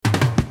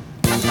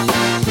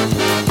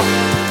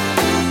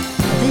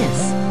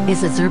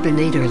is a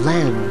Zerbinator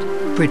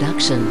Land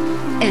production.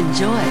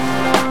 Enjoy.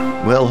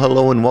 Well,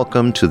 hello and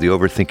welcome to the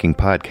Overthinking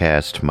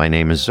Podcast. My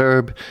name is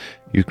Zerb.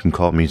 You can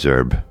call me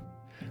Zerb.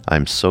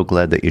 I'm so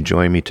glad that you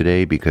joined me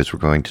today because we're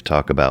going to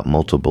talk about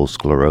multiple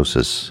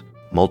sclerosis.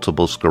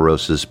 Multiple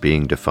sclerosis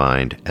being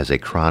defined as a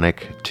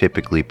chronic,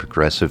 typically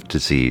progressive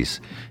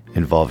disease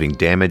involving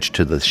damage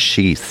to the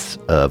sheaths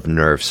of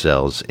nerve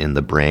cells in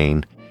the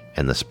brain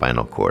and the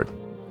spinal cord.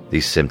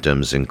 These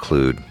symptoms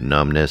include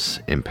numbness,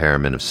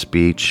 impairment of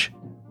speech,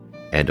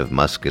 and of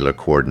muscular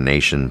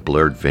coordination,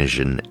 blurred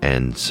vision,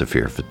 and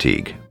severe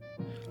fatigue.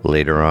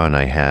 Later on,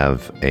 I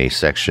have a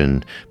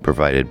section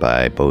provided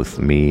by both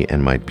me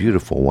and my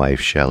beautiful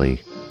wife,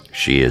 Shelley.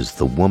 She is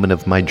the woman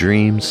of my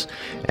dreams,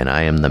 and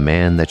I am the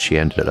man that she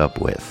ended up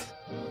with,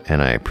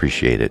 and I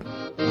appreciate it.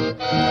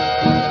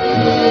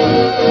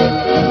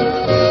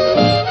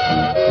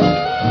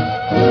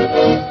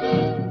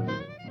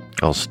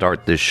 I'll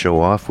start this show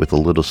off with a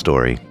little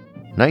story.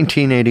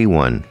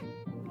 1981.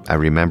 I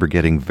remember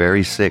getting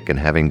very sick and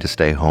having to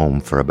stay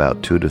home for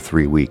about 2 to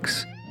 3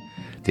 weeks.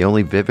 The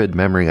only vivid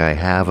memory I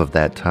have of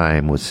that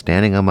time was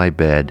standing on my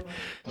bed.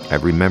 I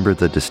remember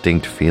the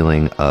distinct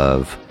feeling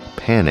of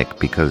panic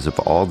because of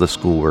all the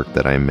schoolwork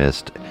that I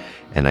missed,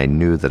 and I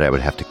knew that I would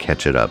have to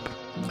catch it up.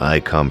 I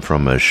come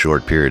from a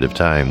short period of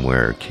time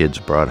where kids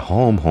brought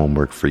home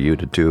homework for you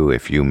to do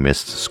if you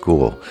missed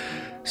school.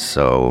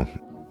 So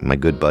my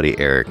good buddy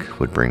Eric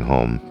would bring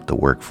home the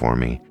work for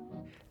me.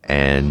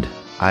 And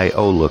I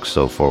look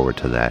so forward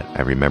to that.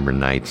 I remember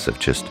nights of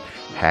just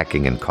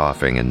hacking and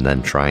coughing and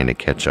then trying to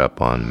catch up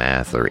on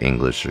math or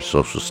English or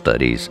social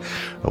studies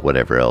or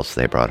whatever else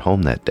they brought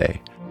home that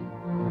day.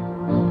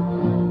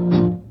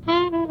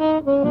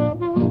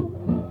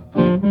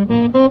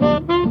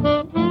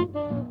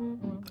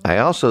 I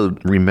also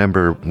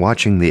remember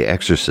watching The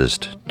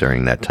Exorcist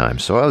during that time.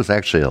 So I was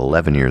actually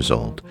 11 years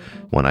old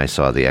when I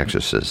saw The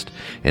Exorcist.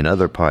 In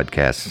other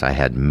podcasts, I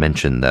had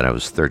mentioned that I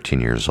was 13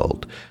 years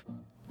old,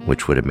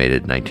 which would have made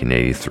it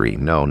 1983.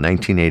 No,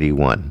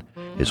 1981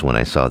 is when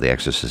I saw The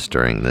Exorcist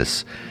during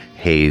this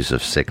haze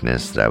of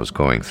sickness that I was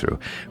going through,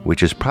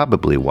 which is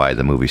probably why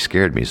the movie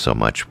scared me so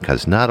much,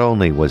 because not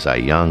only was I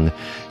young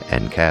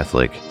and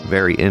Catholic,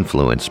 very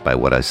influenced by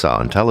what I saw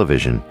on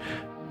television,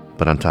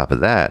 but on top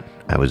of that,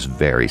 I was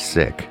very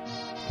sick,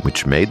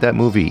 which made that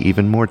movie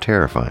even more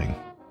terrifying.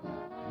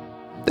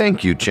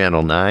 Thank you,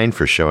 Channel 9,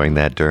 for showing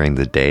that during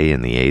the day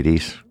in the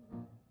 80s.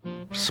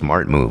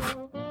 Smart move.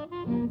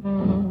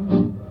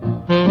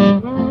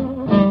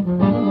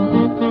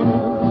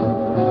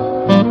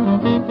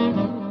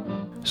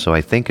 So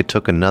I think it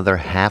took another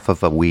half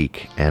of a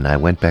week, and I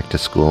went back to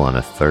school on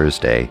a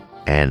Thursday,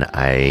 and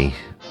I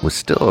was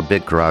still a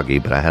bit groggy,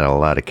 but I had a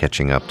lot of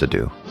catching up to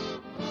do.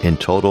 In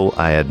total,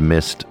 I had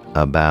missed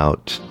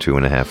about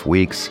 2.5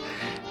 weeks,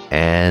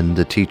 and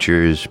the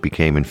teachers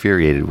became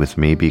infuriated with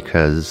me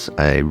because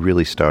I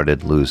really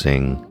started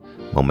losing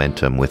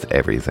momentum with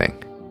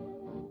everything.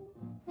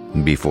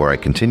 Before I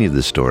continue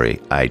the story,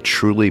 I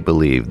truly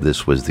believe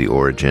this was the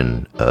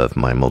origin of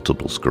my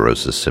multiple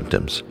sclerosis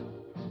symptoms.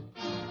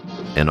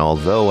 And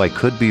although I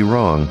could be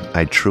wrong,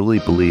 I truly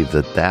believe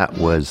that that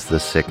was the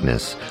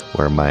sickness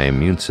where my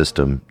immune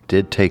system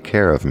did take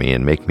care of me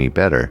and make me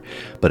better.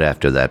 But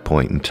after that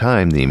point in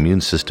time, the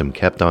immune system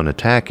kept on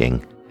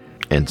attacking.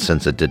 And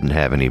since it didn't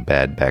have any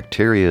bad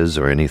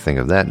bacterias or anything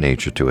of that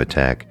nature to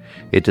attack,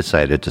 it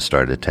decided to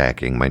start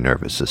attacking my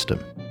nervous system.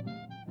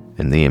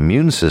 And the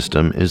immune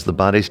system is the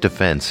body's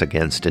defense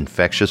against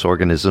infectious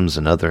organisms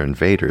and other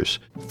invaders.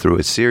 Through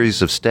a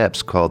series of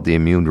steps called the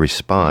immune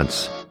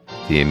response,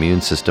 the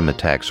immune system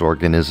attacks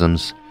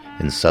organisms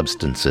and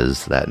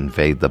substances that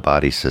invade the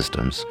body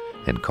systems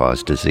and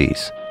cause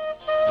disease.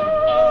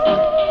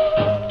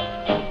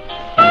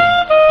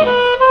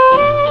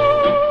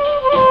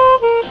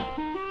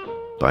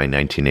 By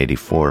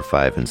 1984,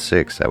 5, and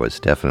 6, I was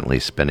definitely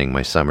spending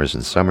my summers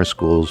in summer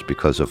schools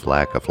because of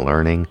lack of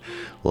learning,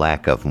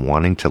 lack of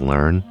wanting to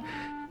learn,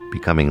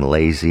 becoming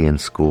lazy in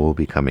school,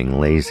 becoming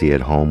lazy at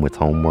home with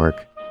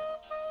homework.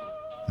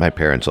 My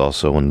parents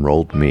also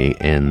enrolled me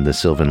in the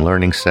Sylvan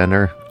Learning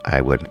Center. I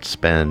would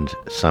spend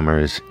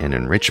summers in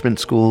enrichment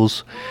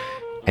schools,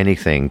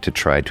 anything to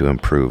try to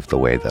improve the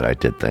way that I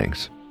did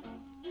things.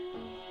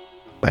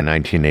 By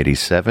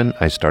 1987,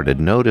 I started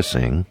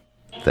noticing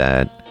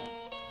that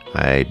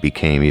I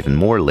became even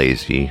more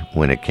lazy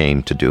when it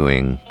came to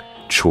doing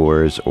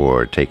chores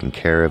or taking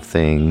care of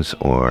things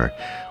or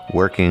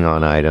working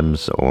on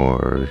items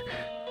or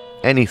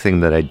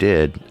anything that I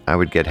did. I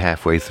would get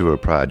halfway through a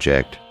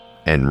project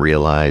and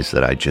realize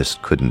that I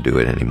just couldn't do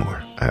it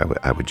anymore.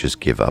 I would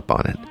just give up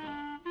on it.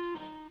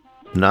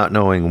 Not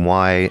knowing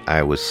why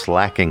I was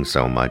slacking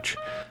so much,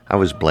 I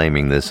was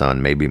blaming this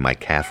on maybe my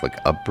Catholic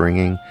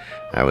upbringing.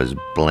 I was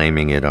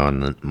blaming it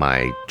on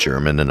my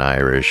German and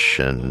Irish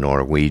and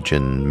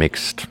Norwegian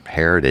mixed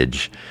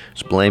heritage. I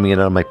was blaming it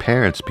on my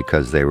parents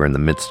because they were in the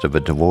midst of a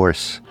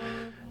divorce.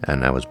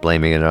 And I was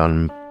blaming it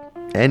on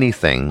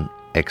anything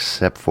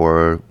except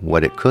for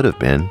what it could have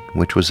been,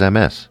 which was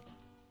MS.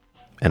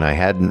 And I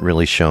hadn't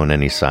really shown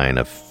any sign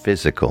of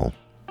physical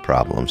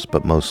problems,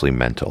 but mostly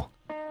mental.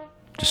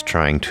 Just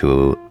trying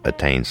to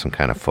attain some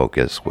kind of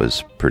focus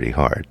was pretty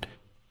hard.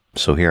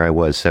 So here I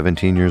was,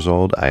 17 years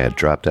old. I had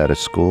dropped out of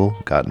school,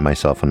 gotten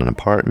myself in an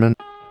apartment,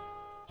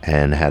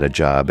 and had a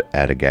job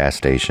at a gas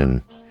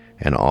station,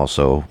 and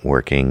also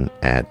working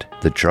at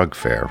the drug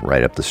fair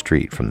right up the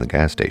street from the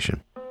gas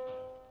station.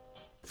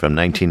 From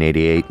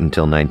 1988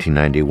 until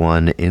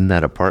 1991, in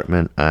that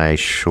apartment, I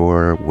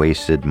sure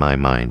wasted my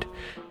mind.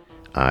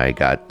 I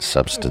got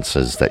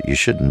substances that you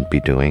shouldn't be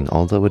doing,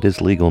 although it is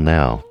legal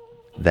now.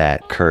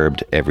 That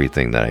curbed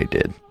everything that I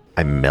did.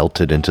 I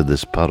melted into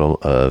this puddle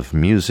of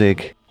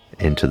music,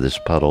 into this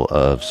puddle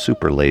of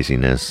super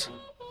laziness,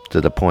 to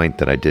the point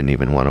that I didn't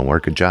even want to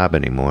work a job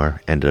anymore,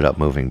 ended up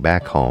moving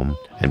back home,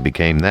 and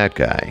became that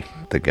guy,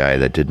 the guy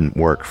that didn't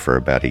work for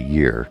about a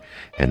year,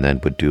 and then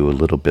would do a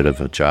little bit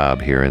of a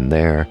job here and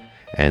there,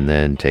 and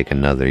then take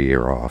another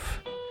year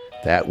off.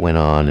 That went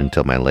on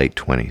until my late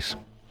 20s.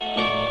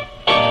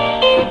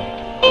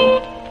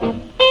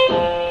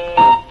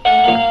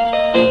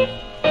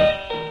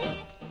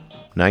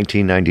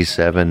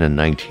 (1997 and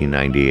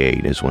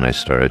 1998 is when I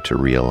started to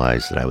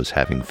realize that I was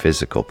having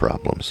physical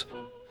problems.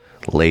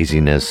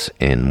 Laziness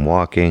in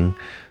walking,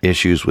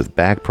 issues with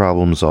back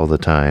problems all the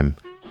time,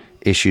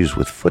 issues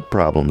with foot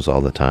problems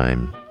all the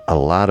time, a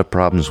lot of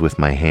problems with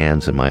my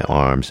hands and my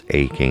arms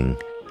aching,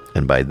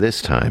 and by this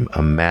time,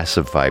 a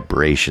massive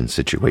vibration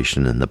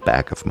situation in the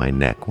back of my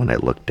neck when I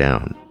looked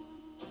down.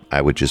 I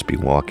would just be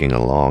walking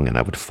along and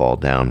I would fall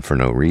down for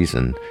no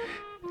reason,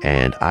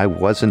 and I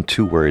wasn't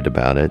too worried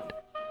about it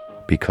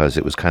because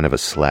it was kind of a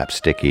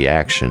slapsticky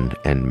action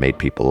and made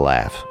people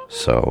laugh,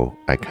 so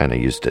I kind of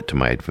used it to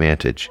my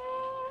advantage.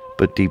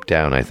 But deep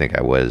down, I think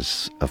I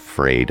was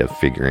afraid of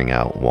figuring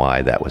out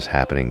why that was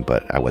happening,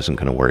 but I wasn't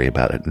going to worry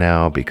about it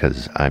now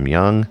because I'm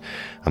young,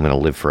 I'm going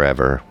to live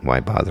forever,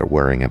 why bother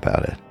worrying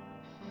about it?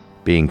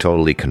 Being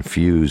totally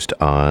confused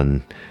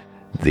on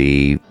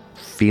the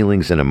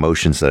feelings and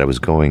emotions that I was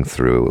going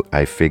through,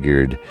 I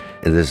figured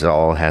this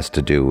all has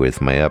to do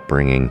with my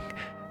upbringing.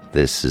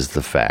 This is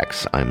the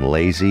facts. I'm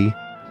lazy,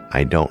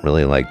 I don't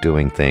really like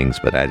doing things,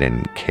 but I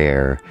didn't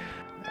care.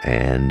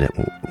 And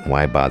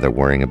why bother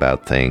worrying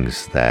about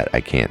things that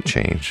I can't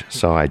change?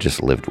 So I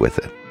just lived with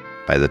it.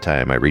 By the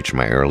time I reached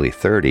my early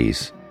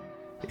 30s,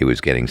 it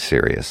was getting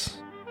serious,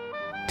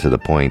 to the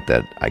point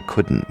that I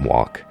couldn't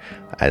walk.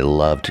 I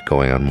loved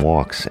going on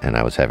walks, and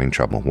I was having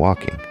trouble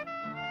walking.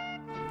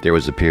 There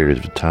was a period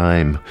of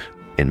time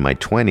in my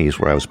 20s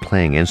where I was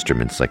playing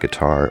instruments like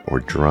guitar or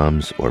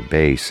drums or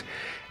bass,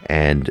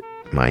 and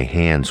my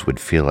hands would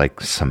feel like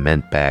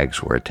cement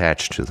bags were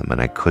attached to them, and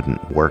I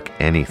couldn't work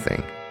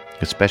anything.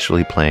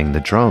 Especially playing the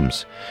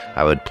drums.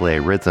 I would play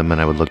a rhythm and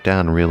I would look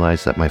down and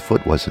realize that my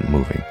foot wasn't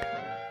moving.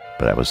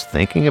 But I was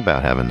thinking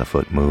about having the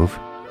foot move,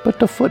 but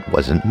the foot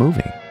wasn't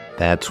moving.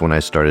 That's when I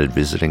started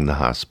visiting the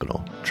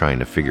hospital, trying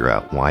to figure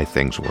out why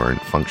things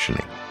weren't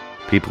functioning.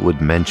 People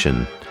would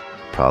mention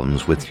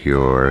problems with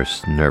your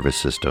nervous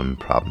system,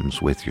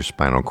 problems with your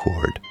spinal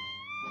cord.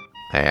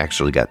 I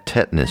actually got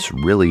tetanus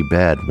really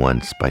bad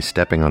once by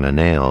stepping on a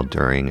nail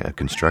during a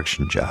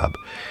construction job.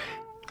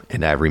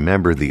 And I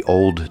remember the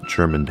old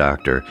German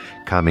doctor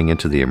coming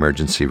into the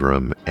emergency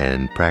room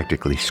and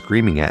practically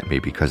screaming at me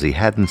because he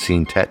hadn't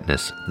seen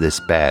tetanus this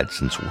bad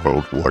since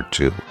World War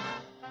II.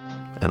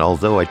 And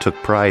although I took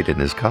pride in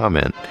his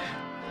comment,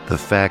 the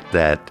fact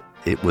that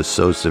it was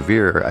so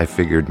severe, I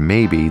figured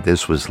maybe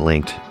this was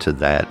linked to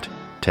that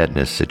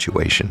tetanus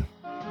situation.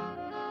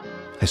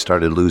 I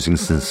started losing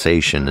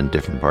sensation in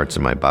different parts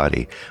of my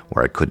body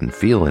where I couldn't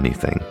feel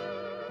anything.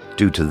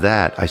 Due to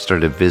that, I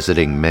started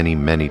visiting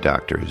many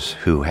doctors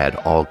who had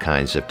all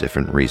kinds of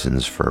different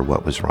reasons for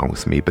what was wrong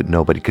with me, but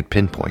nobody could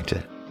pinpoint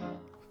it.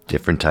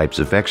 Different types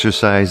of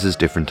exercises,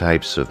 different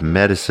types of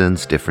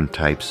medicines, different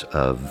types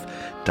of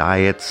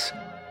diets,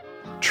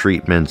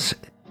 treatments,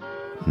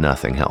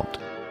 nothing helped.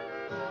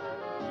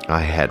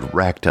 I had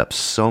racked up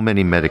so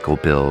many medical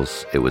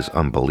bills, it was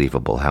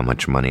unbelievable how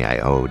much money I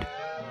owed.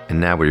 And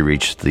now we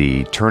reached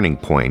the turning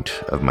point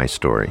of my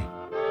story.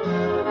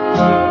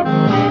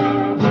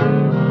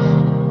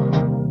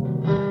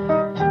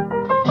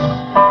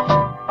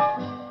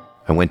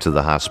 I went to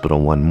the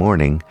hospital one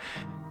morning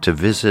to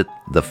visit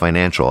the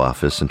financial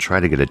office and try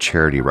to get a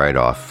charity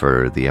write-off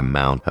for the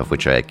amount of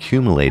which I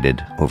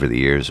accumulated over the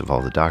years of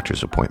all the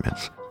doctor's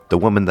appointments. The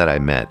woman that I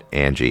met,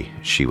 Angie,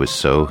 she was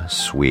so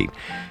sweet.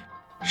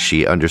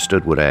 She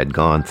understood what I had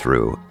gone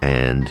through,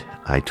 and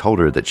I told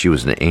her that she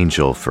was an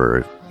angel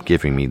for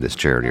giving me this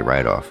charity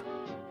write-off.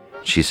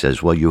 She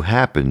says, well, you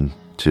happen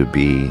to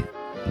be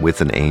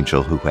with an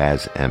angel who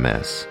has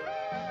MS.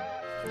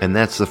 And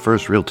that's the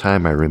first real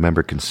time I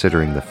remember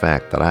considering the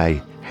fact that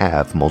I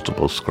have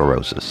multiple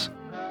sclerosis.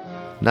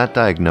 Not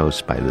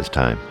diagnosed by this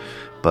time,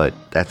 but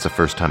that's the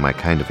first time I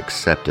kind of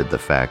accepted the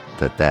fact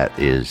that that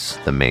is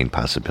the main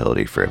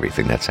possibility for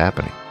everything that's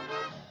happening.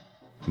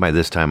 By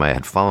this time I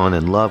had fallen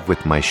in love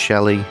with my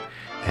Shelley,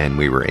 and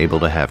we were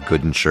able to have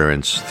good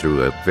insurance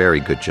through a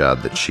very good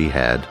job that she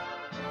had,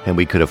 and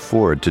we could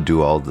afford to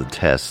do all the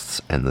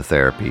tests and the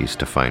therapies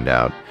to find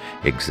out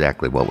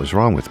exactly what was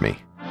wrong with me.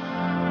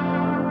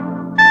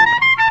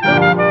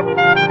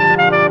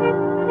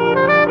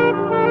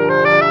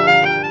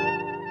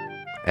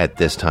 At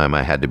this time,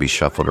 I had to be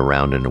shuffled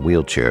around in a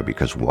wheelchair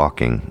because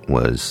walking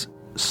was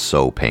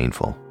so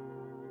painful.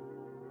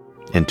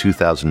 In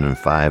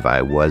 2005,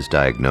 I was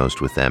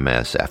diagnosed with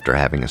MS after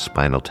having a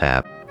spinal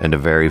tap and a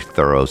very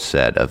thorough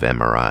set of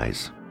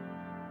MRIs.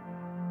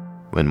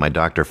 When my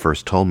doctor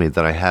first told me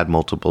that I had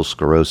multiple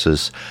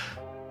sclerosis,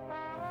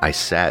 I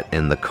sat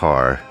in the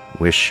car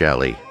with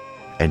Shelley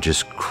and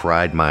just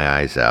cried my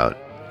eyes out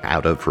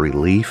of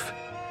relief,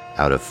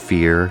 out of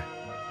fear,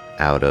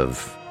 out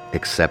of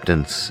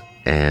acceptance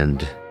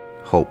and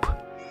hope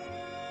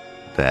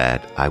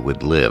that I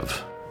would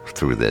live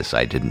through this.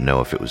 I didn't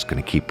know if it was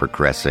going to keep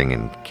progressing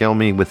and kill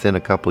me within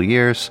a couple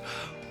years,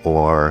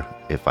 or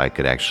if I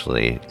could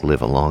actually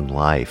live a long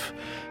life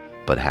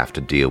but have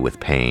to deal with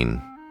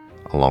pain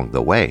along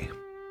the way.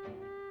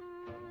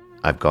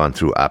 I've gone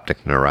through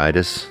optic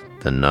neuritis,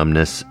 the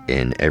numbness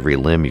in every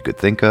limb you could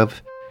think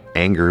of,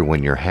 anger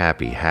when you're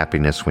happy,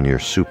 happiness when you're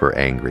super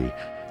angry,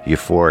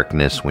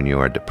 euphoricness when you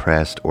are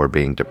depressed, or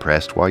being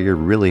depressed while you're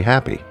really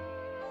happy.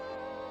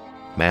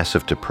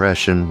 Massive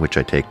depression, which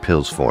I take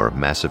pills for.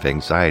 Massive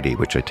anxiety,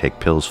 which I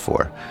take pills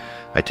for.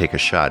 I take a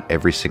shot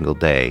every single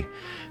day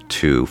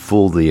to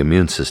fool the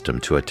immune system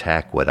to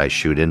attack what I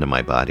shoot into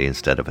my body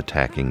instead of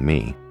attacking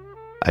me.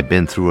 I've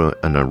been through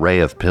an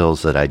array of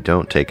pills that I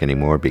don't take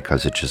anymore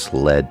because it just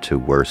led to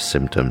worse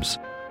symptoms.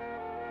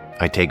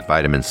 I take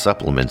vitamin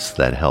supplements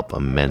that help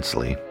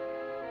immensely.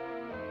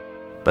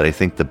 But I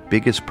think the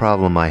biggest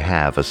problem I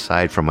have,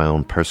 aside from my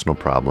own personal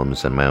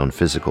problems and my own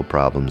physical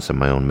problems and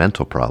my own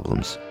mental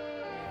problems,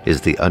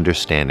 is the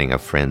understanding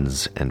of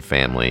friends and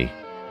family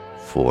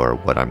for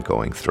what I'm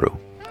going through.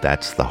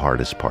 That's the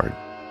hardest part.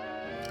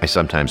 I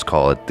sometimes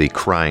call it the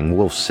crying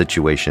wolf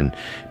situation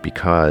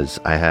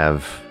because I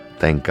have,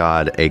 thank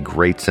God, a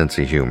great sense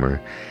of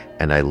humor,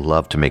 and I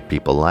love to make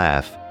people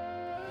laugh,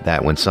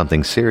 that when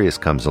something serious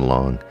comes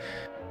along,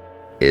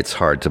 it's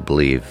hard to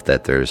believe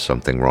that there's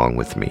something wrong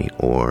with me,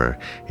 or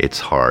it's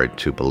hard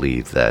to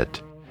believe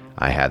that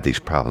I have these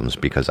problems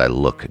because I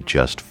look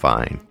just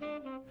fine.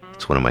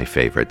 It's one of my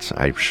favorites.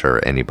 I'm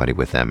sure anybody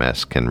with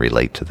MS can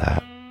relate to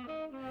that.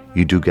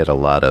 You do get a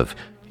lot of,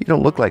 you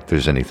don't look like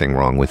there's anything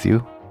wrong with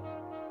you.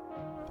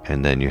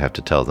 And then you have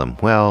to tell them,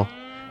 well,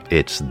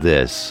 it's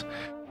this.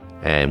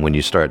 And when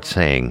you start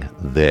saying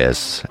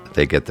this,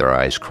 they get their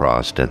eyes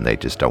crossed and they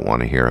just don't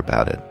want to hear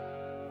about it.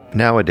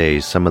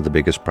 Nowadays, some of the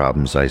biggest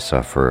problems I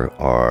suffer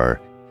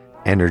are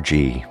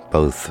energy,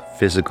 both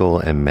physical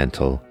and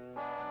mental,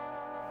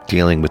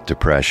 dealing with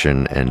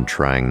depression and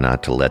trying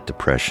not to let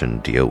depression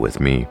deal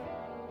with me.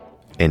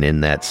 And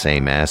in that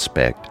same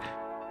aspect,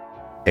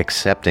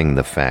 accepting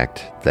the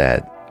fact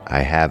that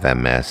I have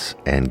MS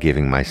and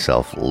giving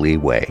myself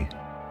leeway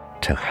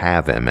to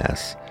have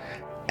MS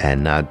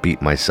and not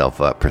beat myself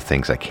up for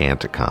things I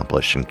can't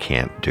accomplish and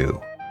can't do.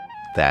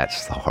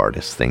 That's the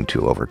hardest thing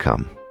to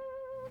overcome.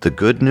 The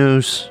good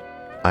news,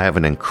 I have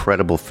an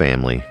incredible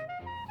family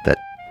that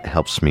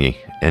helps me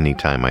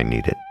anytime I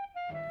need it.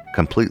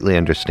 Completely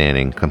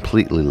understanding,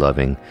 completely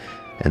loving,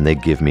 and they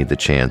give me the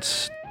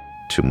chance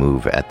to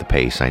move at the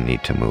pace I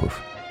need to move.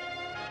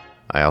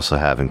 I also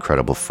have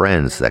incredible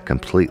friends that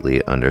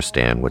completely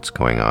understand what's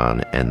going on,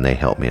 and they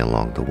help me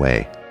along the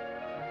way.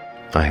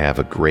 I have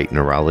a great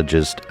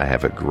neurologist, I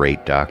have a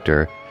great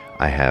doctor,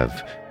 I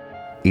have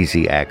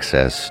easy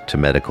access to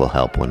medical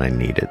help when I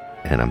need it,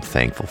 and I'm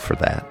thankful for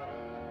that.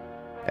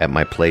 At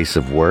my place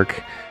of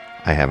work,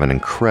 I have an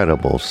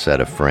incredible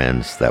set of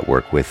friends that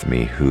work with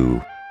me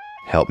who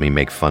help me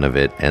make fun of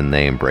it, and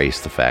they embrace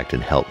the fact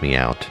and help me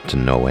out to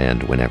no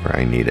end whenever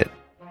I need it.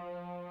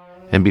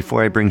 And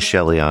before I bring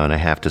Shelley on, I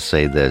have to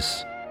say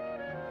this.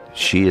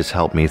 She has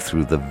helped me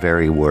through the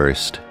very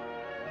worst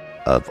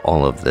of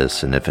all of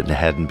this, and if it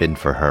hadn't been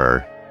for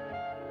her,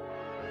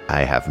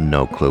 I have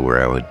no clue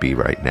where I would be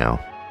right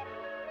now.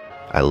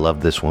 I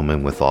love this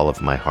woman with all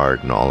of my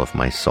heart and all of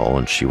my soul,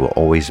 and she will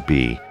always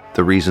be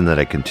the reason that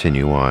I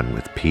continue on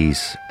with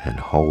peace and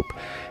hope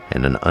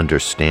and an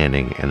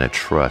understanding and a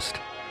trust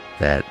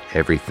that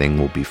everything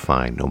will be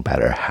fine no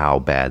matter how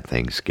bad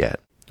things get.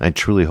 I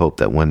truly hope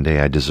that one day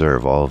I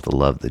deserve all of the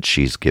love that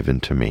she's given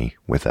to me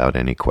without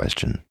any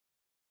question.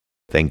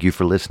 Thank you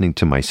for listening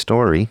to my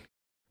story.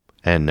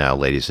 And now,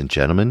 ladies and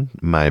gentlemen,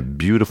 my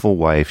beautiful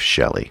wife,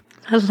 Shelley.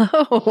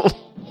 Hello.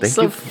 Thank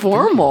so you.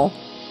 formal.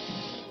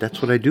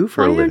 That's what I do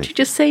for a living. Why don't you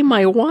just say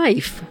my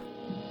wife?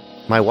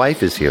 My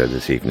wife is here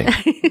this evening.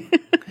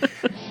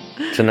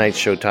 Tonight's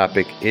show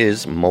topic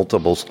is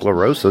multiple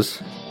sclerosis.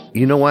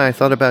 You know why I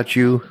thought about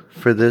you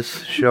for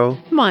this show?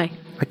 Why?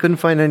 I couldn't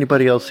find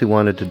anybody else who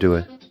wanted to do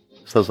it.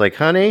 So I was like,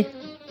 honey.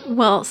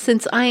 Well,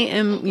 since I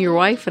am your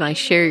wife and I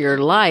share your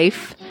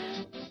life.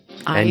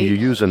 And you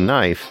use a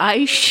knife.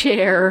 I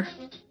share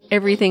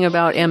everything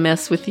about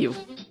MS with you.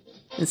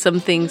 And some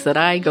things that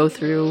I go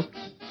through,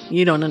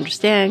 you don't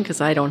understand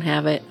because I don't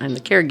have it. I'm the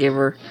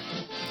caregiver.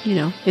 You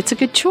know, it's a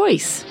good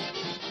choice.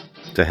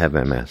 To have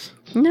MS.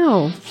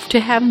 No, to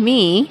have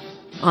me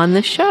on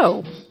the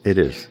show. It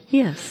is.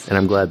 Yes. And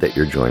I'm glad that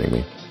you're joining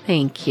me.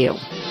 Thank you.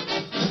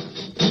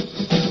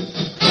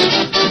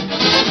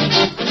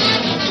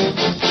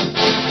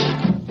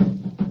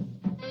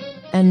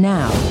 And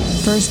now,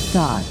 first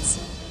thoughts.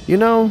 You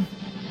know,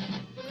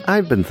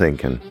 I've been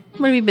thinking.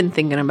 What have you been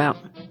thinking about?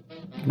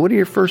 What are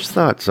your first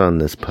thoughts on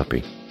this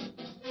puppy?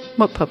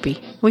 What puppy?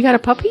 We got a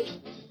puppy?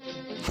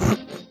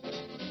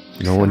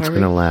 No one's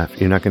going to laugh.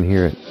 You're not going to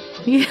hear it.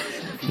 Yeah.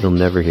 You'll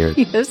never hear it.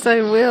 Yes,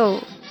 I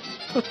will.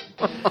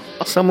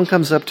 Someone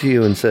comes up to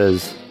you and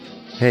says,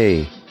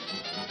 hey,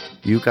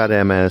 you got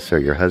MS, or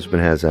your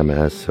husband has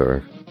MS,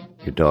 or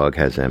your dog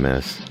has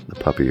MS, the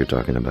puppy you're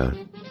talking about.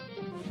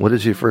 What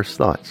is your first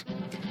thoughts?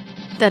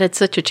 That it's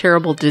such a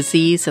terrible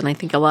disease, and I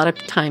think a lot of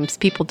times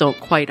people don't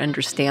quite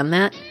understand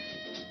that.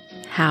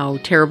 How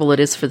terrible it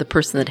is for the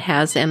person that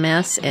has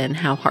MS and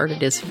how hard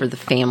it is for the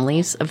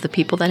families of the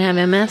people that have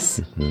MS.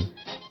 Mm-hmm.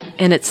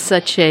 And it's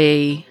such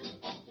a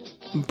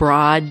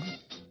broad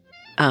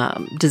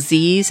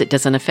disease. It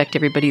doesn't affect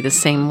everybody the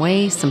same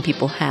way. Some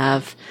people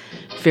have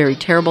very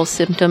terrible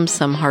symptoms.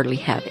 Some hardly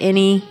have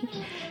any.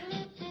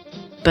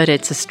 But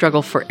it's a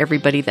struggle for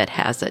everybody that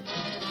has it.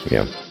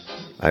 Yeah.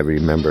 I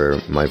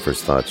remember my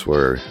first thoughts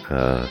were,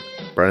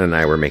 Brian and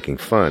I were making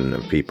fun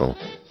of people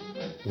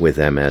with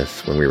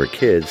MS when we were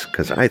kids,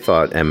 because I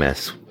thought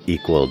MS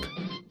equaled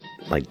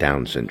like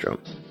Down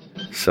syndrome.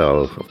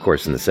 So, of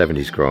course, in the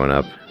 70s growing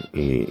up,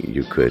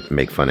 you could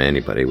make fun of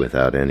anybody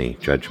without any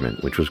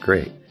judgment, which was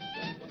great.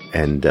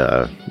 And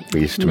we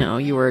used to... No,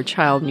 you were a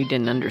child and you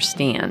didn't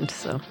understand,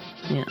 so,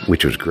 yeah.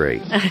 Which was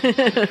great.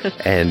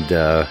 And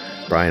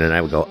Brian and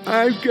I would go,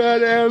 I've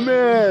got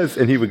MS!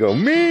 And he would go,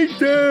 me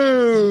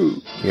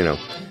too! You know,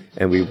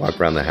 and we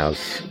walk around the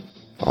house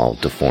all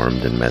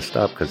deformed and messed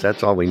up, because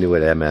that's all we knew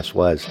what MS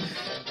was.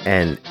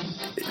 And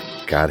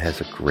God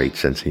has a great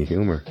sense of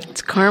humor.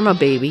 It's karma,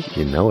 baby.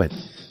 You know it.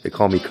 They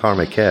call me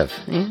Karma Kev.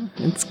 Yeah,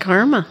 it's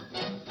karma.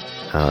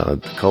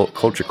 The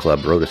Culture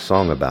Club wrote a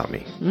song about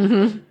me.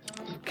 Mm-hmm.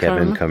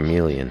 Kevin Karma.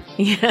 Chameleon.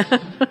 Yeah.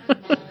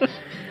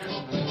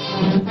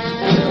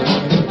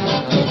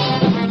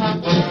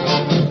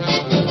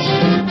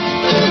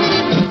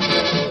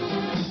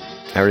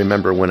 I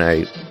remember when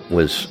I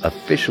was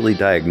officially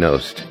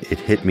diagnosed, it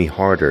hit me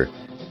harder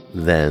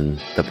than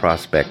the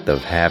prospect of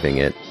having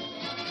it.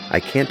 I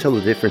can't tell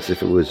the difference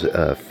if it was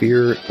a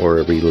fear or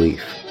a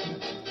relief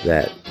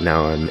that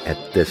now I'm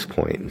at this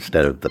point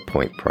instead of the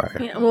point prior.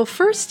 Yeah, well,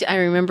 first I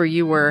remember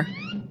you were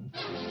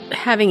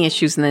having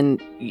issues, and then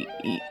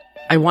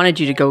I wanted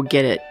you to go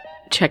get it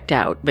checked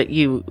out, but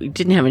you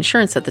didn't have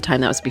insurance at the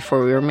time. That was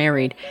before we were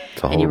married.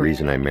 It's the whole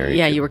reason I married you.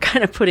 Yeah, you were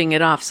kind of putting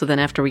it off. So then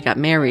after we got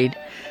married,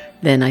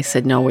 then I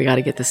said, no, we got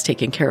to get this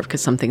taken care of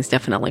because something's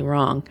definitely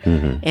wrong.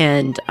 Mm-hmm.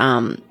 And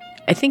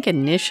I think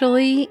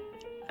initially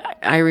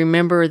I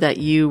remember that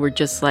you were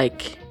just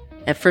like,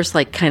 at first,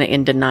 like kind of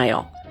in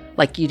denial.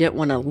 Like you didn't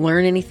want to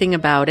learn anything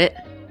about it.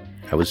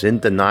 I was in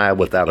denial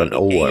without an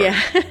or.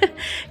 Yeah.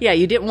 Yeah,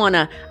 you didn't want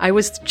to. I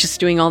was just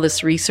doing all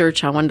this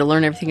research. I wanted to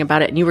learn everything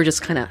about it. And you were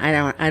just kind of, I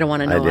don't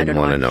want to know. I didn't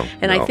want to know.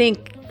 And no. I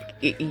think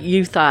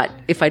you thought,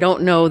 if I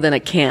don't know, then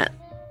it can't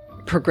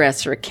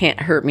progress, or it can't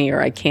hurt me,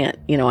 or I can't,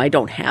 I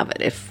don't have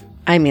it.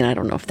 I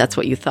don't know if that's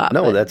what you thought.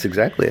 No, that's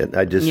exactly it.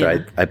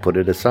 I put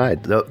it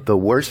aside. The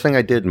worst thing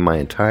I did in my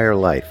entire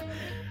life,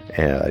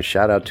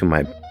 shout out to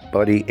my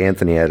buddy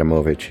Anthony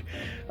Adamovich.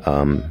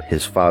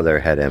 His father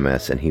had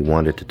MS, and he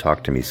wanted to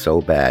talk to me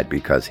so bad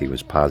because he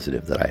was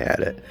positive that I had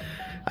it.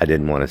 I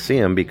didn't want to see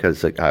him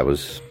because I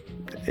was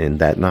in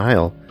that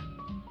Nile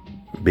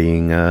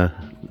being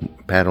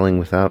paddling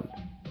without,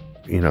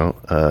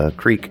 a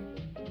creek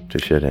to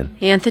shit in.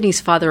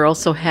 Anthony's father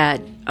also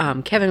had,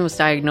 Kevin was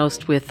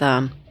diagnosed with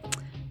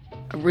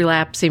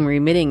relapsing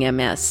remitting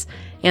MS.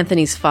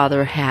 Anthony's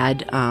father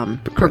had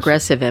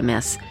progressive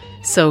MS.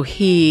 So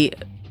he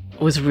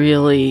was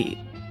really,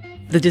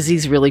 the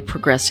disease really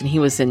progressed, and he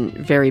was in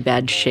very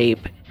bad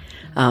shape,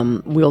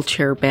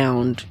 wheelchair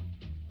bound,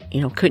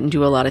 couldn't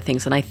do a lot of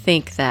things. And I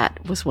think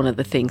that was one of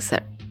the things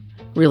that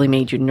really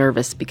made you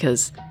nervous,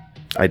 because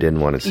I didn't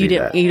want to see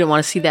that. You didn't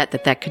want to see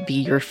that could be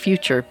your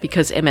future,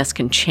 because MS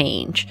can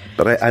change.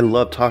 But I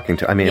love talking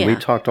to, we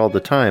talked all the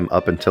time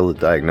up until the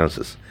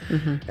diagnosis.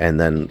 Mm-hmm. And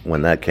then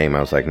when that came, I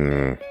was like,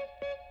 I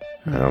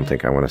don't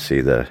think I want to see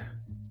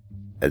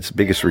it's the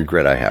biggest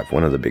regret I have.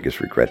 One of the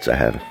biggest regrets I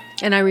have.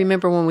 And I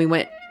remember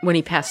when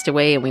he passed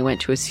away and we went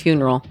to his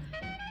funeral,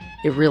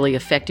 it really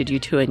affected you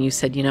too. And you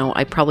said,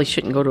 I probably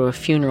shouldn't go to a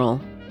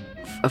funeral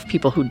of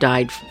people who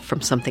died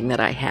from something that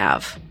I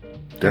have.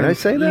 Did I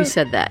say that? You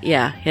said that,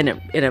 yeah. And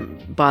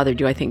it bothered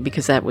you, I think,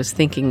 because I was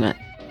thinking that,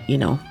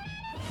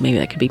 maybe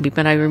that could be me.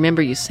 But I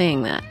remember you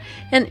saying that.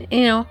 And,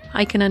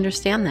 I can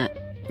understand that.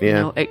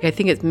 Yeah. I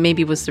think it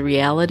maybe was the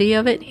reality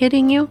of it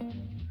hitting you.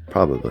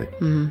 Probably.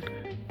 Mm-hmm.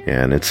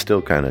 Yeah, and it's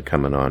still kind of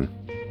coming on.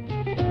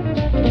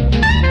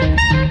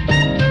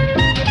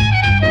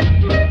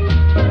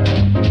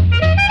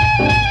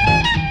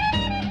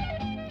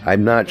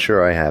 I'm not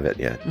sure I have it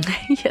yet.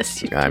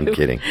 Yes, you do. I'm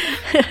kidding.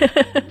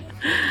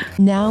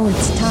 Now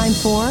it's time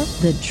for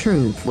the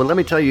truth. Well, let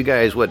me tell you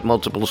guys what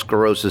multiple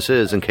sclerosis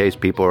is, in case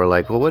people are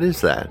like, well, what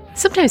is that?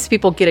 Sometimes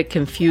people get it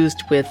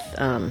confused with,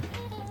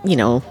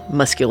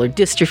 muscular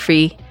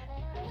dystrophy.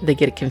 They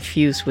get it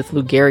confused with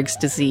Lou Gehrig's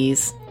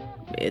disease.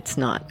 it's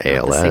not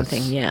the same ALS.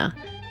 thing. Yeah.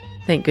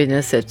 Thank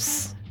goodness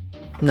it's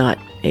not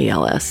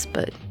ALS,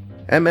 but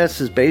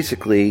MS is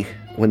basically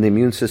when the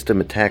immune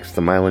system attacks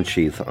the myelin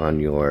sheath on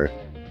your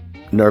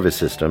nervous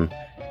system,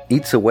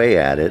 eats away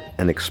at it,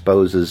 and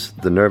exposes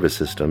the nervous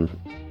system,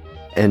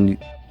 and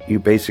you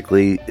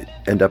basically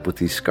end up with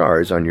these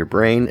scars on your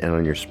brain and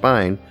on your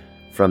spine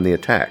from the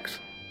attacks.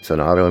 It's an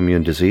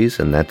autoimmune disease,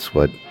 and that's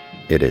what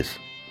it is.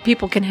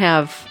 people can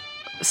have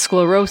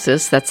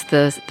sclerosis. That's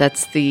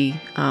the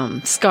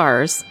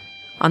scars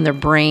on their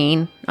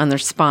brain, on their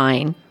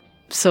spine.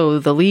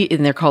 So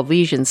and they're called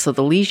lesions. So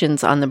the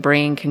lesions on the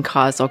brain can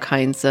cause all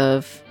kinds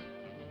of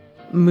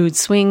mood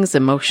swings,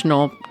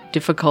 emotional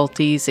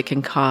difficulties. It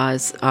can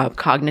cause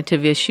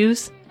cognitive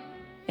issues.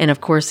 And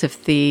of course,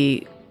 if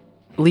the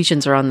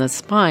lesions are on the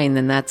spine,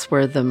 then that's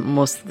where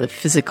most of the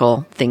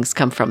physical things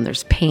come from.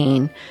 There's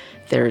pain,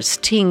 there's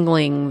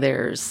tingling,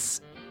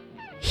 there's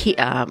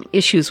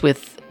issues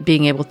with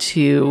being able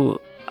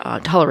to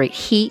tolerate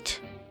heat.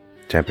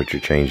 Temperature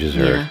changes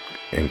are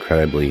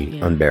incredibly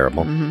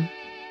unbearable. Mm-hmm.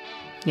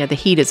 Yeah, the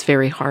heat is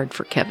very hard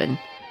for Kevin.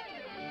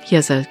 He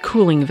has a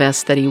cooling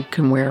vest that he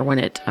can wear when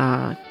it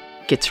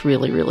gets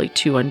really, really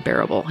too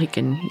unbearable. He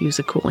can use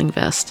a cooling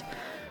vest.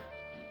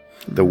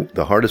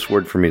 The hardest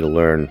word for me to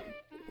learn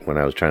when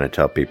I was trying to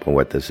tell people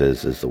what this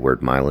is the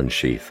word myelin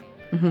sheath.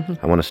 Mm-hmm.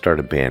 I want to start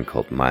a band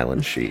called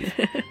Myelin Sheath.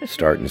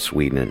 Start in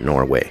Sweden and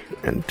Norway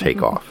and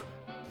take off.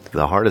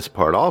 The hardest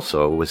part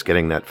also was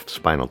getting that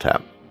spinal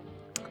tap.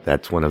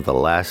 That's one of the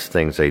last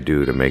things they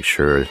do to make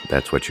sure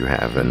that's what you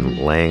have. And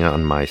laying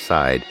on my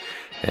side,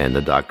 and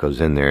the doc goes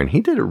in there, and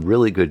he did a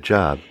really good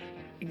job.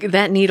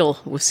 That needle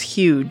was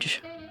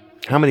huge.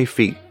 How many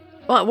feet?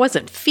 Well, it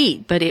wasn't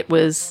feet, but it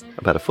was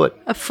About a foot.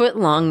 a foot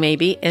long,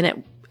 maybe.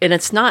 And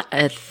it's not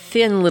a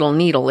thin little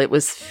needle. It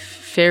was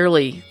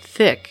fairly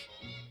thick.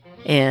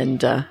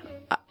 And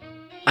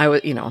I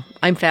was,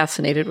 I'm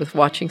fascinated with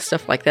watching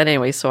stuff like that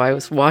anyway. So I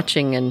was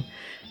watching and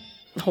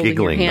holding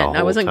Giggling your the hand. I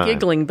whole wasn't time.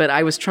 giggling, but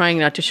I was trying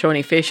not to show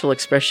any facial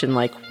expression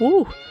like,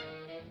 woo.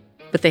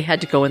 But they had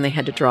to go and they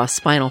had to draw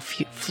spinal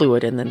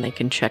fluid, and then they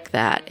can check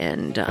that.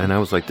 And And I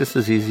was like, this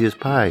is easy as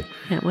pie.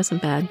 yeah, it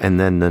wasn't bad. And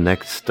then the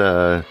next,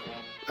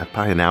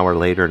 probably an hour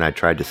later, and I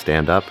tried to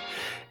stand up,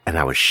 and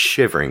I was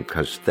shivering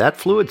because that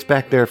fluid's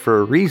back there for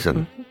a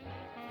reason.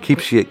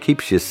 Keeps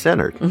you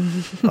centered.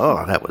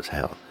 Oh, that was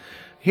hell.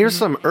 Here's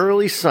some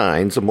early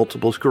signs of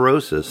multiple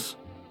sclerosis,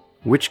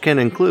 which can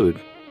include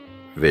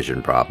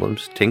vision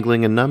problems,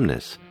 tingling and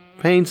numbness,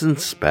 pains and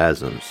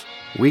spasms,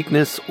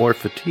 weakness or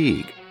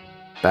fatigue,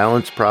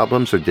 balance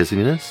problems or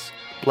dizziness,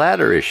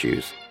 bladder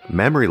issues,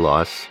 memory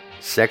loss,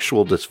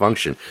 sexual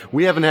dysfunction.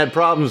 We haven't had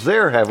problems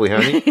there, have we,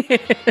 honey?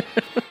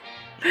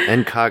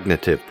 And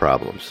cognitive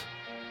problems.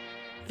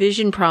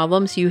 Vision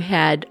problems, you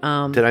had...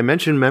 Did I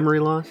mention memory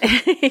loss?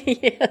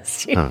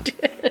 Yes, you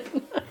did.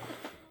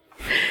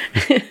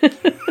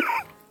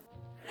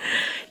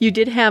 You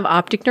did have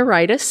optic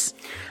neuritis.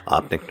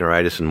 Optic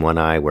neuritis in one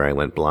eye where I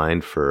went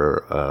blind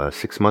for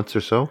 6 months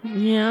or so.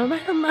 Yeah, I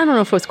don't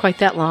know if it was quite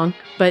that long,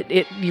 but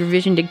your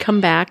vision did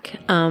come back.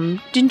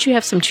 Didn't you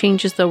have some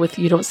changes, though, with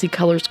you don't see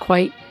colors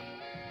quite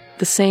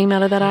the same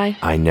out of that eye?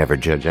 I never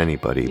judge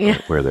anybody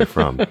but where they're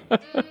from.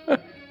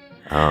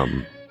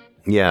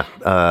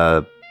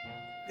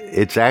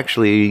 It's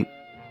actually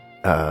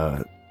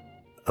a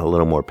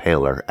little more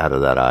paler out of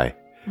that eye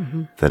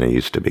than it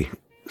used to be.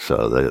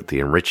 So the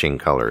enriching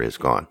color is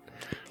gone.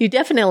 You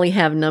definitely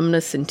have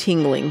numbness and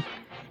tingling,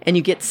 and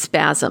you get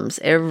spasms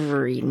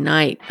every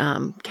night.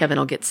 Kevin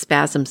will get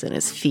spasms in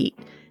his feet,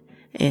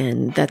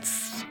 and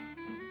that's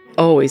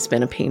always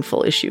been a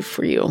painful issue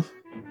for you.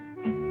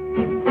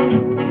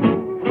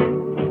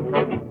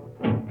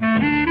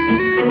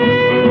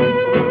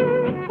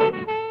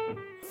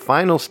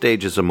 Final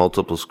stages of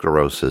multiple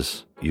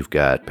sclerosis. You've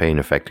got pain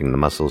affecting the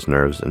muscles,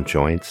 nerves, and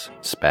joints,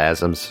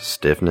 spasms,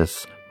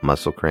 stiffness,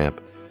 muscle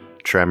cramp,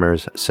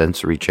 tremors,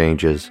 sensory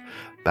changes,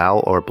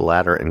 bowel or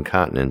bladder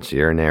incontinence,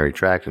 urinary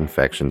tract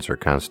infections or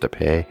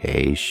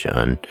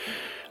constipation,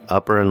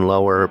 upper and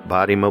lower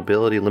body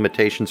mobility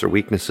limitations or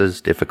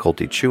weaknesses,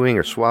 difficulty chewing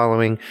or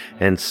swallowing,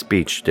 and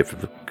speech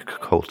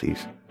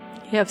difficulties.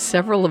 You have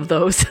several of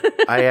those.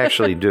 I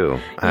actually do.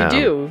 You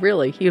do,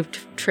 really. You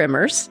have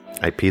tremors.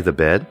 I pee the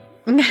bed.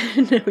 No,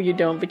 you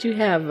don't, but you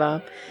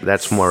have...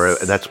 That's more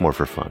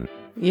for fun.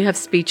 You have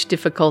speech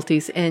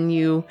difficulties, and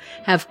you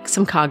have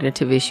some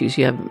cognitive issues.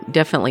 You have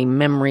definitely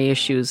memory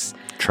issues.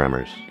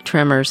 Tremors.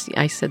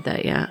 I said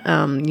that,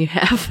 yeah. You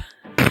have...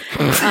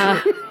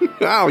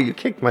 Ow, you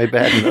kicked my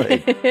bad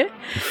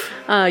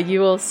leg.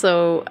 You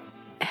also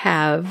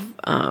have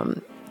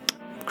Cramps.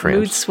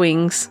 mood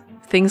swings,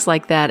 things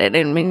like that. And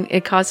I mean,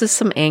 it causes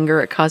some anger.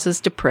 It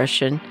causes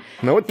depression.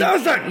 No, it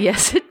doesn't.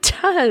 Yes, it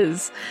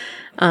does.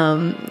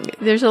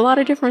 There's a lot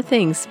of different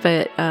things,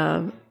 but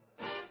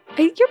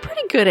you're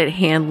pretty good at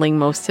handling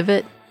most of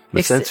it.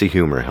 The sense of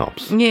humor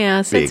helps.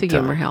 Yeah, sense Big of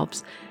humor time.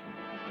 helps.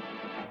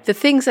 The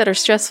things that are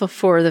stressful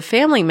for the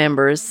family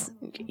members,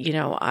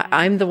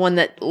 I'm the one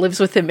that lives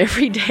with them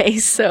every day.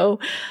 So,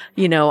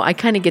 I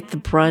kind of get the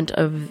brunt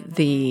of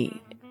the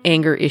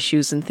anger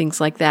issues and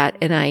things like that.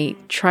 And I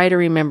try to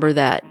remember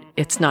that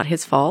it's not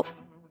his fault,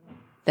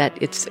 that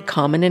it's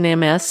common in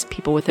MS,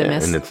 people with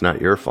MS. And it's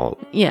not your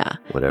fault. Yeah.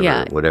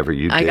 Whatever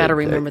you did. I got to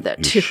remember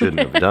that too. You shouldn't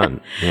have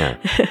done. Yeah.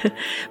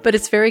 But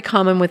it's very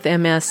common with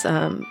MS.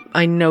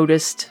 I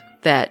noticed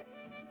that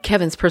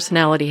Kevin's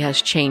personality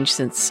has changed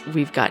since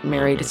we've gotten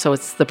married. So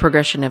it's the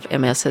progression of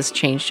MS has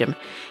changed him.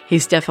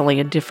 He's definitely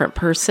a different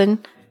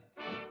person.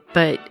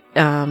 But,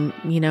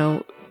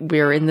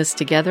 we're in this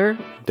together.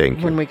 Thank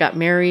you. When we got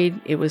married,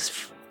 it was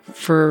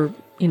for,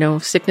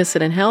 sickness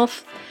and in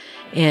health.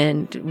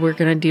 And we're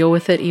going to deal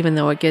with it, even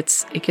though it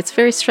gets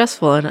very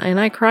stressful. And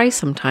I cry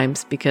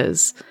sometimes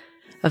because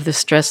of the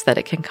stress that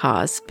it can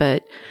cause.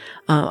 But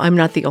I'm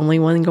not the only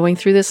one going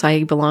through this.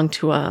 I belong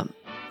to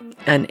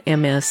an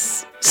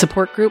MS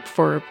support group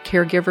for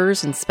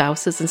caregivers and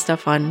spouses and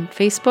stuff on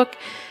Facebook.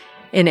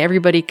 And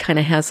everybody kind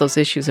of has those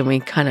issues, and we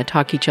kind of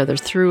talk each other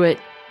through it.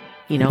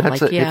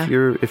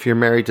 If you're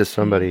married to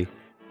somebody,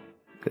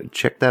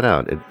 check that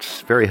out.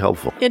 It's very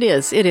helpful. It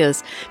is.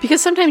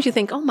 Because sometimes you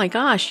think, oh my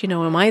gosh,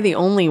 am I the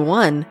only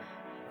one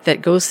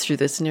that goes through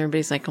this? And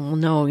everybody's like, well,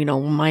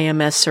 no, my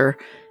MS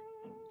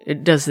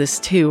it does this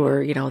too,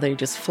 or, they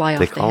just fly off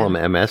the handle. They call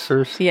them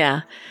MSers?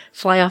 Yeah.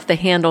 Fly off the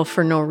handle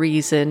for no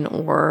reason,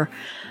 or,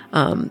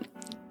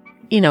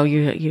 you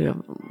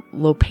have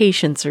low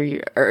patience,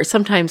 or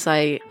sometimes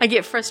I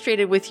get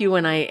frustrated with you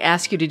when I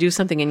ask you to do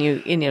something, and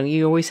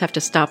you always have to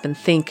stop and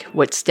think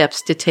what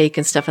steps to take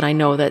and stuff. And I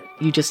know that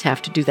you just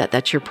have to do that.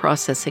 That's your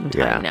processing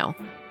time now.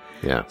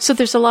 Yeah. So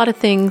there's a lot of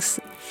things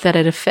that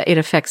it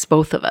affects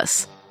both of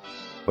us.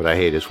 What I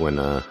hate is when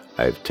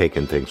I've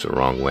taken things the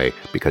wrong way,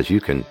 because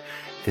you can,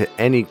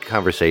 any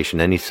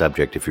conversation, any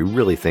subject, if you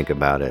really think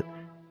about it,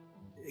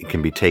 it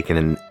can be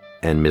taken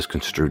and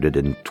misconstrued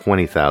in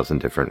 20,000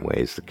 different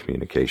ways, the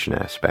communication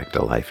aspect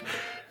of life.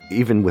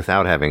 Even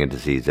without having a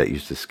disease, that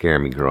used to scare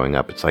me growing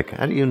up. It's like,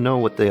 how do you know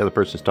what the other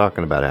person's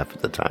talking about half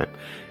of the time?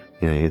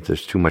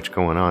 There's too much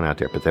going on out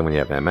there. But then when you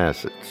have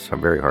MS, it's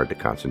very hard to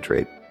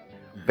concentrate.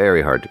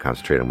 Very hard to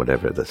concentrate on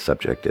whatever the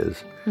subject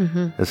is.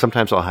 Mm-hmm. And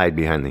sometimes I'll hide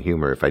behind the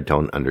humor if I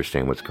don't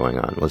understand what's going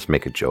on. Let's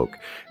make a joke,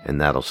 and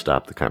that'll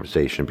stop the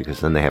conversation, because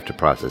then they have to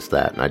process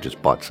that, and I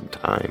just bought some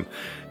time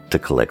to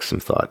collect some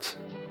thoughts.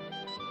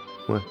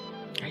 What?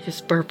 I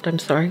just burped. I'm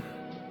sorry.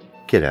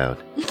 Get out.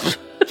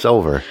 It's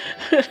over.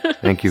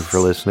 Thank you for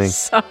listening.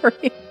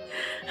 Sorry.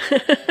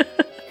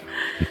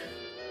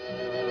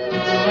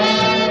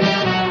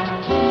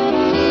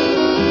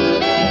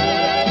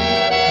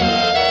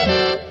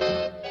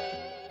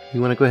 You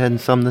want to go ahead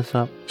and sum this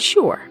up?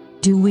 Sure.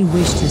 Do we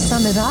wish to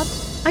sum it up?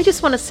 I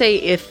just want to say,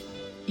 if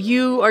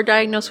you are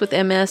diagnosed with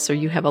MS, or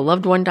you have a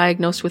loved one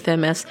diagnosed with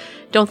MS,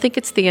 don't think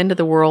it's the end of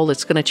the world.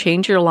 It's going to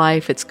change your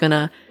life. It's going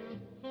to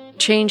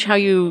change how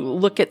you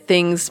look at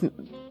things,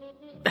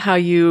 how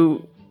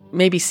you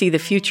maybe see the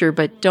future,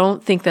 but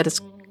don't think that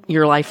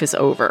your life is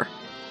over.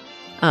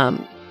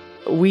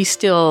 We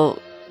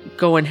still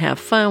go and have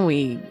fun.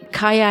 We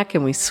kayak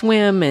and we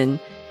swim and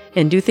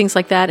do things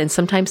like that. And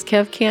sometimes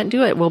Kev can't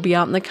do it. We'll be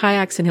out in the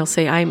kayaks and he'll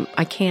say,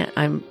 I can't,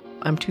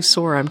 I'm too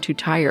sore. I'm too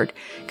tired,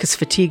 because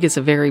fatigue is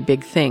a very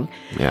big thing.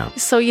 Yeah.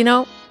 So,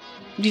 you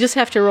just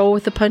have to roll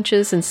with the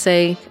punches and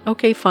say,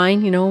 okay,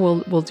 fine.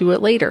 We'll do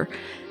it later.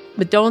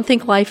 But don't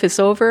think life is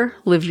over.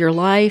 Live your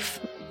life.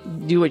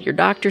 Do what your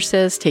doctor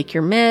says. Take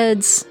your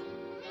meds.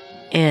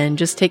 And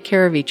just take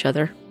care of each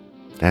other.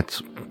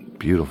 That's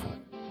beautiful.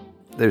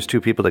 There's two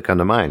people that come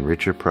to mind,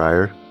 Richard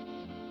Pryor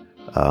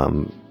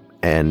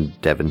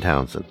and Devin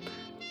Townsend.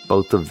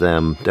 Both of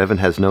them, Devin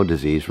has no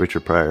disease.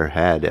 Richard Pryor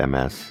had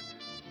MS.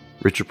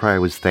 Richard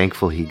Pryor was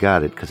thankful he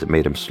got it because it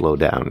made him slow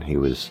down. He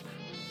was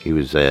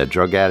a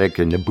drug addict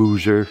and a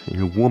boozer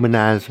and a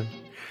womanizer.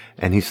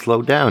 And he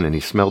slowed down, and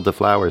he smelled the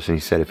flowers, and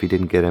he said if he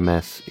didn't get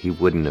MS, he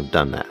wouldn't have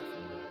done that.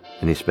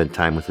 And he spent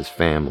time with his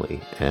family,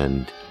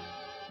 and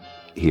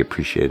he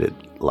appreciated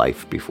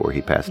life before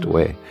he passed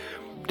away.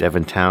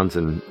 Devin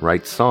Townsend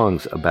writes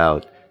songs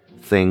about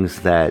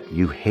things that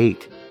you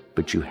hate,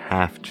 but you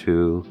have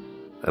to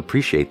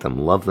appreciate them,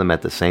 love them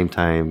at the same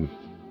time.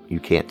 You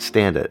can't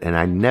stand it. And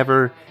I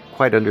never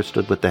quite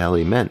understood what the hell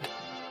he meant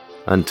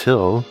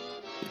until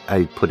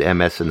I put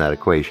MS in that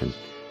equation.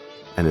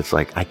 And it's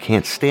like, I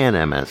can't stand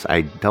MS.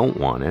 I don't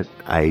want it.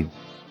 I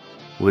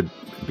would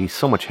be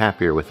so much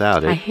happier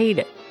without it. I hate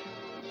it.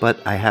 But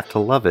I have to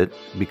love it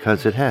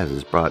because it has.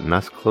 It's brought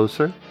us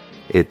closer.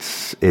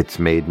 It's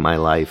made my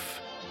life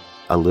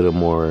a little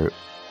more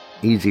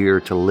easier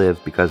to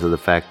live because of the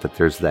fact that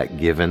there's that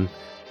given.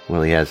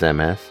 Well, he has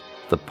MS.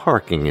 The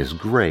parking is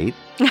great.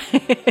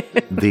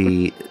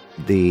 the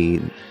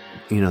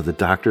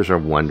doctors are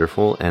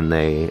wonderful and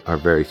they are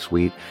very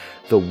sweet.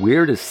 The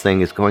weirdest thing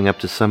is going up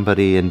to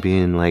somebody and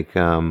being like,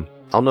 I'll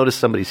notice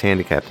somebody's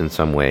handicapped in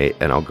some way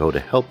and I'll go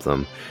to help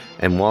them.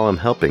 And while I'm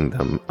helping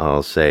them,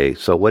 I'll say,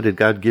 so what did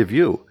God give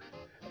you?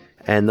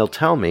 And they'll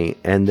tell me,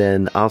 and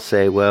then I'll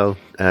say, well,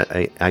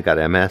 I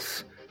got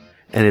MS.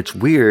 And it's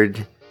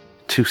weird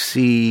to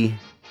see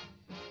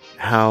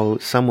how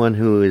someone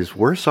who is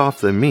worse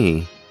off than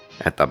me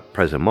at the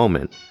present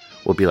moment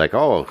will be like,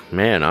 oh,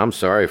 man, I'm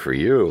sorry for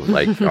you.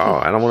 Like, oh,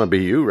 I don't want to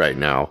be you right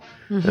now.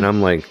 And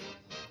I'm like,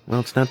 well,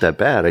 it's not that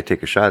bad. I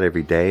take a shot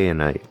every day,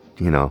 and I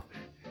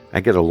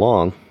get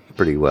along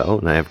pretty well,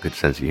 and I have a good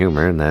sense of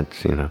humor, and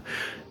that's, and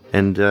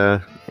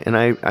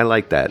I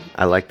like that.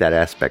 I like that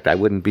aspect. I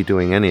wouldn't be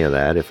doing any of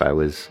that if I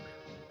was,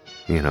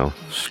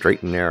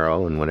 straight and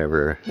narrow and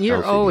whatever.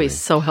 You're always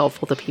so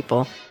helpful to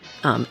people.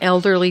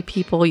 Elderly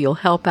people, you'll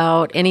help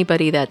out.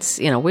 Anybody that's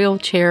in a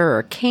wheelchair or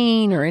a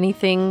cane or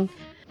anything,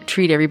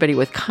 treat everybody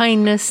with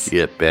kindness.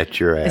 You bet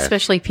your ass.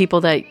 Especially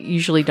people that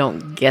usually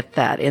don't get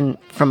that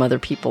from other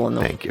people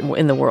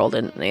in the world,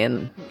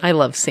 and I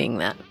love seeing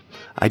that.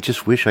 I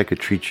just wish I could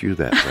treat you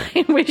that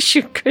way. I wish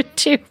you could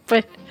too,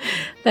 but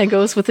that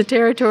goes with the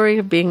territory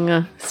of being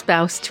a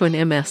spouse to an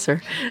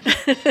MSer.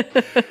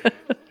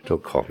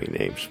 Don't call me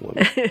names,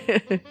 woman.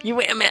 You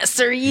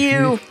MSer,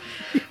 you!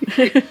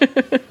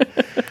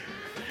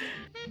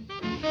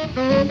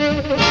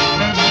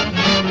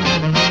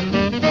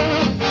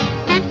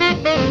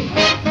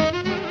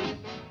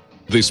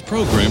 This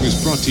program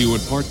is brought to you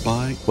in part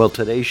by... Well,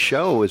 today's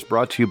show is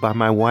brought to you by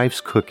my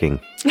wife's cooking.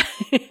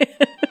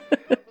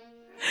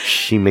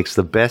 She makes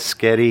the best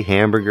sketty,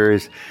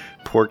 hamburgers,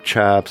 pork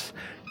chops,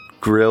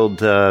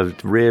 grilled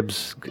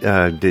ribs,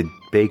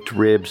 baked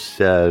ribs,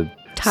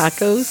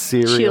 tacos,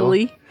 cereal.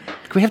 chili.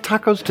 Can we have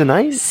tacos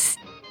tonight?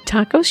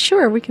 Tacos?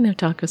 Sure, we can have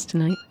tacos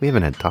tonight. We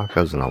haven't had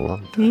tacos in a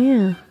long time.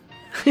 Yeah.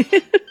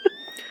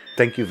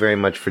 Thank you very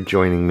much for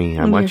joining me.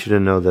 I want you to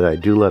know that I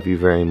do love you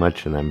very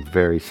much, and I'm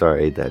very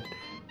sorry that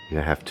you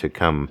have to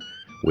come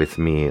with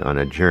me on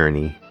a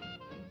journey.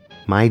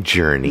 My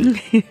journey.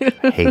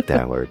 I hate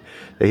that word.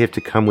 They have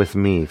to come with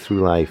me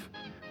through life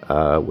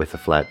with a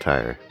flat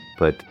tire.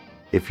 But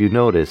if you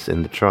notice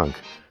in the trunk,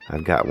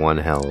 I've got one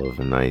hell of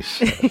a nice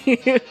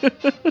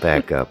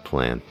backup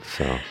plan.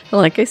 So,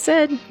 like I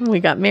said, we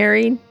got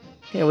married.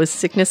 It was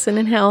sickness and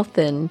in health,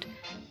 and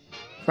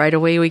right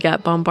away we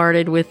got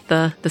bombarded with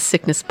the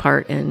sickness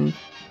part, and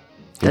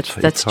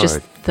that's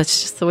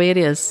just the way it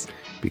is.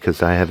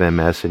 Because I have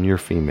MS and you're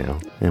female,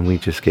 and we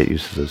just get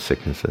used to those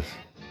sicknesses.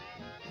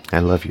 I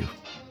love you.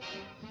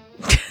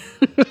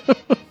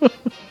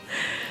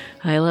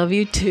 I love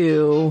you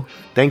too.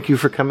 Thank you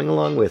for coming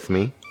along with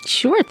me.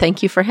 Sure,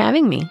 thank you for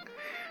having me.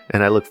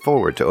 And I look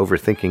forward to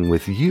overthinking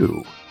with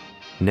you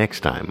next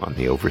time on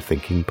the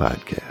Overthinking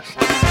Podcast.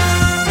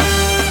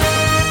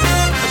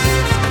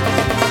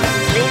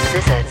 Please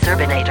visit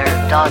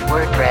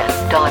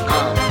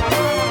Zerbinator.wordpress.com.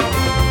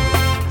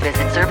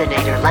 Visit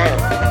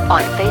Zerbinatorland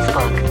on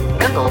Facebook,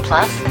 Google+,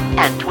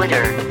 and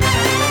Twitter.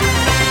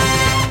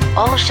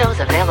 All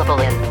shows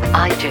available in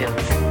iTunes,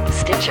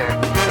 Stitcher,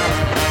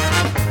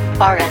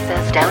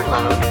 RSS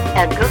download,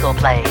 and Google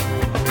Play.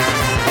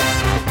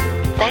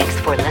 Thanks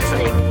for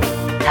listening.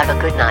 Have a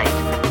good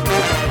night.